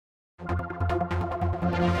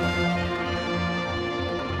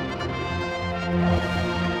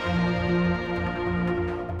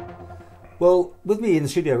Well, with me in the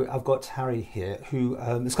studio, I've got Harry here, who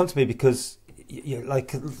has come to me because,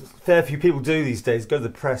 like a fair few people do these days, go to the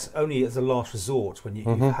press only as a last resort when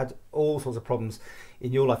you've had all sorts of problems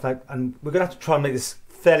in your life. And we're going to have to try and make this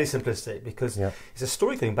fairly simplistic because it's a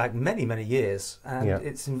story going back many, many years, and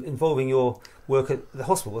it's involving your work at the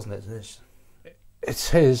hospital, wasn't it? It's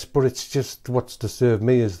his, but it's just what's disturbed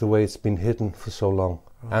me is the way it's been hidden for so long,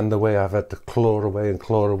 and the way I've had to claw away and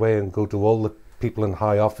go to all the people in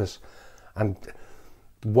high office. And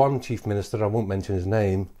one chief minister, I won't mention his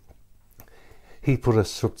name, he put a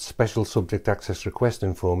special subject access request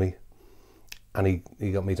in for me, and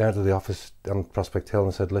he got me down to the office on Prospect Hill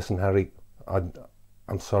and said, listen Harry,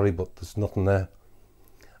 I'm sorry but there's nothing there.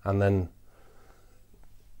 And then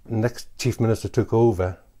the next chief minister took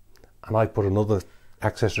over and I put another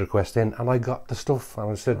access request in and I got the stuff,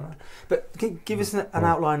 and I said... Right. But give us an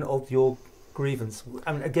outline of your grievance.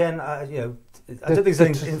 I mean, again, I don't think there's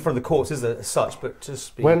anything in front of the courts, is there, as such, but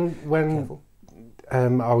just be careful.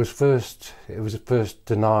 I was first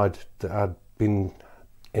denied that I'd been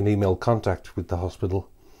in email contact with the hospital,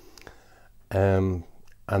 and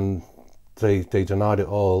they denied it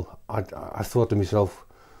all. I thought to myself,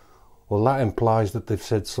 well, that implies that they've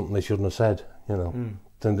said something they shouldn't have said, you know.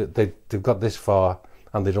 Then they've got this far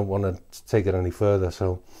and they don't want to take it any further.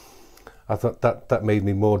 So I thought that made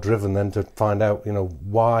me more driven then to find out, you know,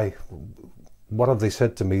 why, what have they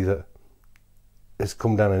said to me that has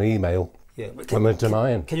come down an email and they're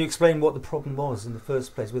denying. Can you explain what the problem was in the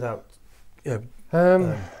first place without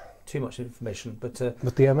too much information? But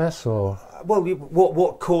with the MS, or well,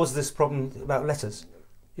 what caused this problem about letters?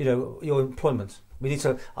 You know, your employment. We need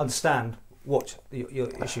to understand what your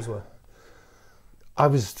issues were. I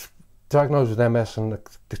was diagnosed with MS,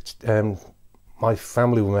 and my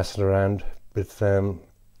family were messing around with a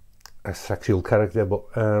sexual character, but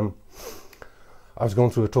I was going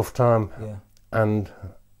through a tough time, and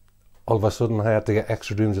all of a sudden I had to get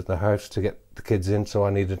extra rooms at the house to get the kids in, so I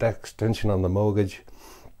needed extension on the mortgage.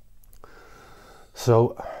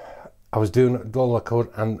 So I was doing all I could,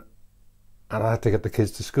 and I had to get the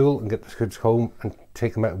kids to school and get the kids home and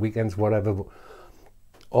take them out weekends, whatever. But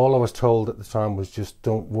all I was told at the time was just,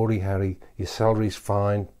 don't worry, Harry, your salary's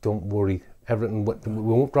fine, don't worry, everything, we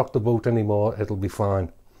won't rock the boat anymore, it'll be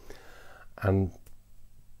fine. And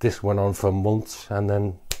this went on for months, and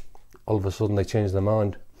then all of a sudden they changed their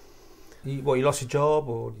mind. You lost your job,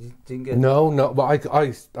 or you didn't get... No, but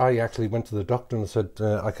I actually went to the doctor and said,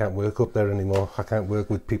 I can't work up there anymore, I can't work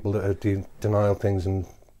with people that are doing denial things and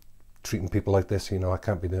treating people like this, you know, I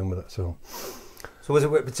can't be doing with it, so... So was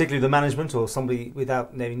it particularly the management or somebody,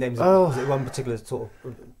 without naming names, was it one particular sort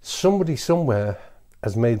of... Somebody somewhere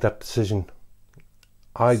has made that decision.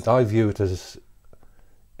 I view it as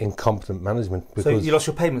incompetent management. Because so you lost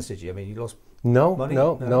your payments, did you? I mean, you lost money?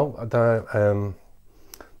 No.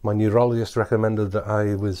 My neurologist recommended that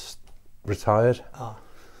I was retired.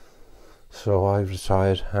 So I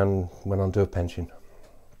retired and went on to a pension.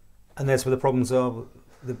 And that's where the problems are,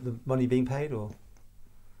 the money being paid, or...?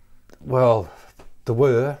 Well, there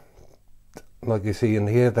were, like you see in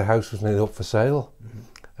here, the house was nearly up for sale.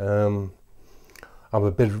 I'm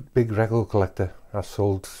a big record collector. I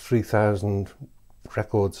sold 3,000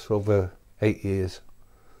 records over 8 years.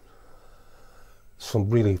 Some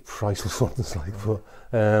really priceless ones, like,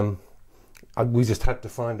 but we just had to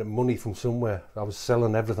find money from somewhere. I was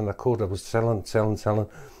selling everything I could. I was selling.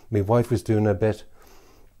 My wife was doing her bit.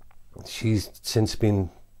 She's since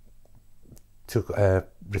been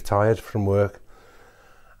retired from work,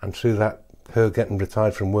 and through that, her getting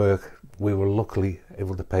retired from work, we were luckily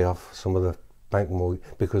able to pay off some of the bank mortgage,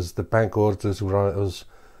 because the bank orders were on us,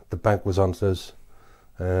 the bank was on us,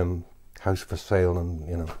 house for sale, and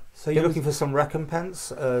you know. So you're looking for some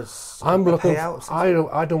recompense? I'm looking. Payout,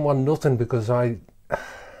 I don't want nothing, because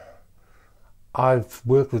I've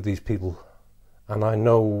worked with these people, and I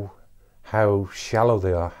know how shallow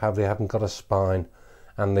they are, how they haven't got a spine,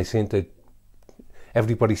 and they seem to.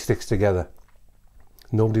 Everybody sticks together.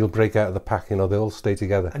 Nobody will break out of the pack, you know, they all stay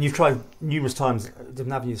together. And you've tried numerous times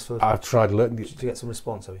different avenues for... I've tried to get some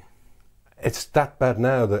response, have you? It's that bad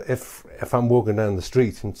now that if I'm walking down the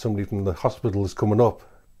street and somebody from the hospital is coming up,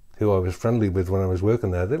 who I was friendly with when I was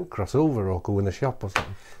working there, they'll cross over or go in the shop or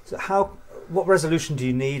something. So what resolution do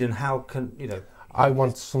you need, and how can, you know... I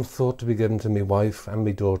want some thought to be given to my wife and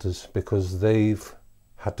my daughters, because they've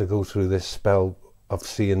had to go through this spell of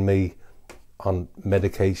seeing me on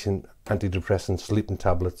medication, antidepressants, sleeping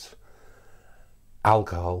tablets,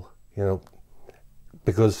 alcohol, you know,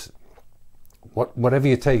 because whatever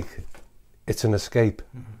you take it's an escape.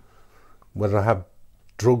 Whether I have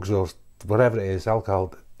drugs or whatever it is,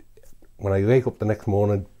 alcohol, when I wake up the next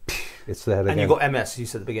morning, it's there again. And you've got MS, you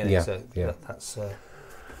said at the beginning, yeah, so yeah. That's...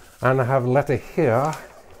 And I have a letter here.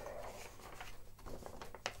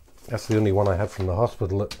 That's the only one I had from the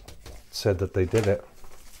hospital that said that they did it.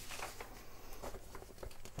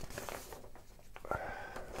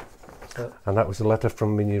 And that was a letter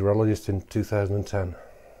from my neurologist in 2010.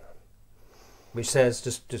 Which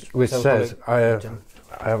says, which says, I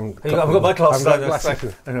haven't got my class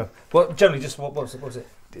slide. I know. Well, generally, just what was it?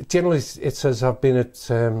 Generally, it says I've been at,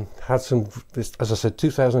 had some, as I said,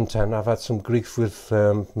 2010, I've had some grief with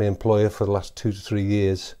my employer for the last 2 to 3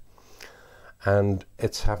 years. And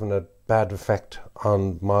it's having a bad effect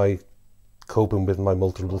on my coping with my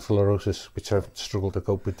multiple sclerosis, which I've struggled to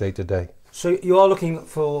cope with day to day. So you are looking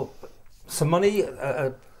for some money,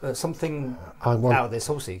 something out of this,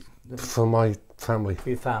 obviously. For my family. For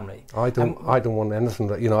your family. I don't want anything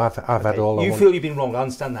that, I've had all I want. You feel you've been wrong, I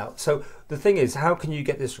understand that. So the thing is, how can you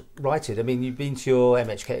get this righted? I mean, you've been to your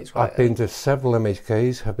MHKs, right? I've been to several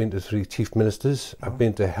MHKs, I've been to 3 chief ministers, I've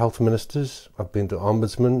been to health ministers, I've been to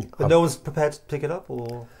ombudsman. But no one's prepared to pick it up,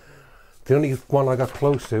 or? The only one I got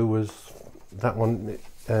close to was that one,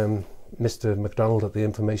 Mr. MacDonald at the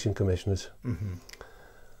Information Commissioners.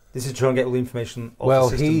 This is to try and get all the information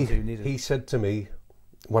off the system he said to me,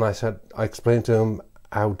 when I explained to him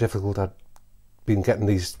how difficult I'd been getting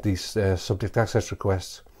these subject access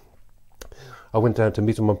requests. I went down to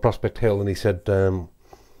meet him on Prospect Hill, and he said,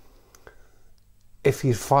 if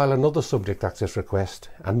you file another subject access request,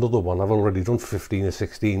 another one, I've already done 15 or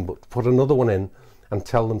 16, but put another one in and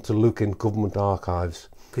tell them to look in government archives.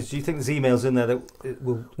 Because do you think there's emails in there that it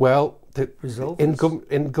will resolve in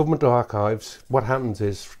government archives, what happens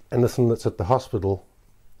is anything that's at the hospital,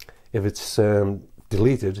 if it's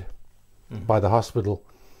deleted by the hospital,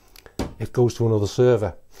 it goes to another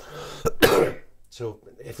server. So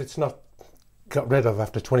if it's not got rid of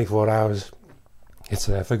after 24 hours, it's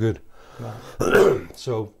there for good. Right.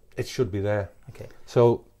 So it should be there. Okay.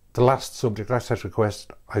 So the last subject access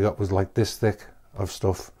request I got was like this thick of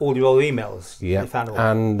stuff. All your old emails? Yeah. You found all.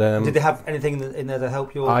 And did they have anything in there to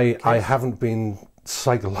help your I case? haven't been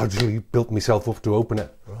psychologically built myself up to open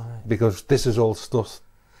it. Right. Because this is all stuff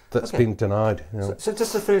that's been denied. So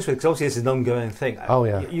just to finish with, because obviously this is an ongoing thing. Oh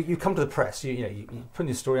yeah. You come to the press. You put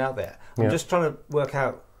your story out there. I'm just trying to work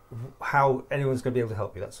out how anyone's going to be able to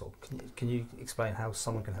help you. That's all. Can you explain how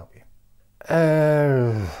someone can help you?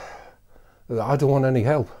 I don't want any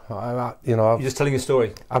help. You're just telling a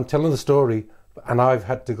story. I'm telling the story, and I've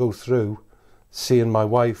had to go through seeing my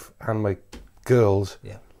wife and my girls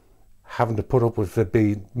having to put up with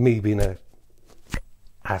me being a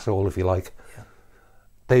asshole, if you like.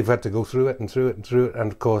 They've had to go through it and through it and through it, and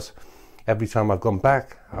of course every time I've gone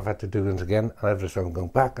back I've had to do it again, and every time I've gone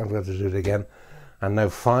back I've had to do it again. And now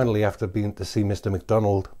finally, after being to see Mr.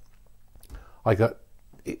 MacDonald,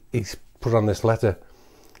 he's put on this letter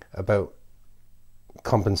about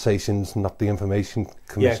compensations, not the Information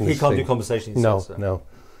Commission. Yeah, he can't do compensations. No.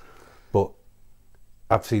 But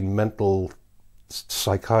I've seen mental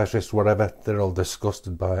psychiatrists, whatever, they're all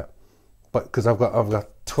disgusted by it. But because I've got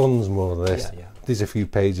tons more of this. Yeah. There's a few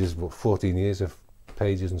pages, but 14 years of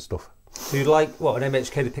pages and stuff. So you'd like, an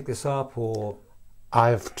MHK to pick this up, or?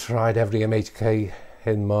 I've tried every MHK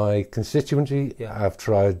in my constituency. Yeah. I've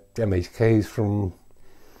tried MHKs from...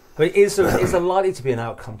 I mean, is there likely to be an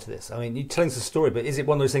outcome to this? I mean, you're telling us a story, but is it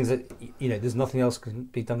one of those things that, there's nothing else can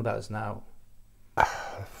be done about this now?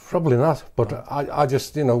 Probably not, but I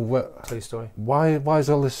just, tell your story. Why is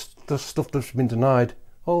all this stuff that's been denied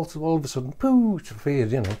all of a sudden, pooh, it's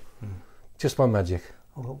appeared, Just by magic.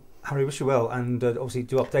 Well, Harry, wish you well, and obviously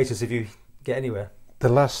do update us if you get anywhere. The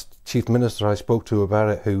last Chief Minister I spoke to about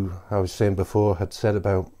it, who I was saying before, had said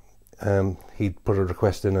about he'd put a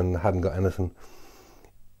request in and hadn't got anything.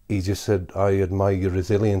 He just said, I admire your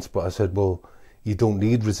resilience, but I said, well, you don't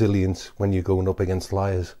need resilience when you're going up against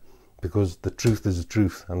liars, because the truth is the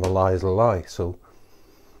truth and the lie is a lie, so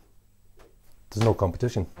there's no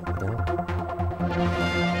competition.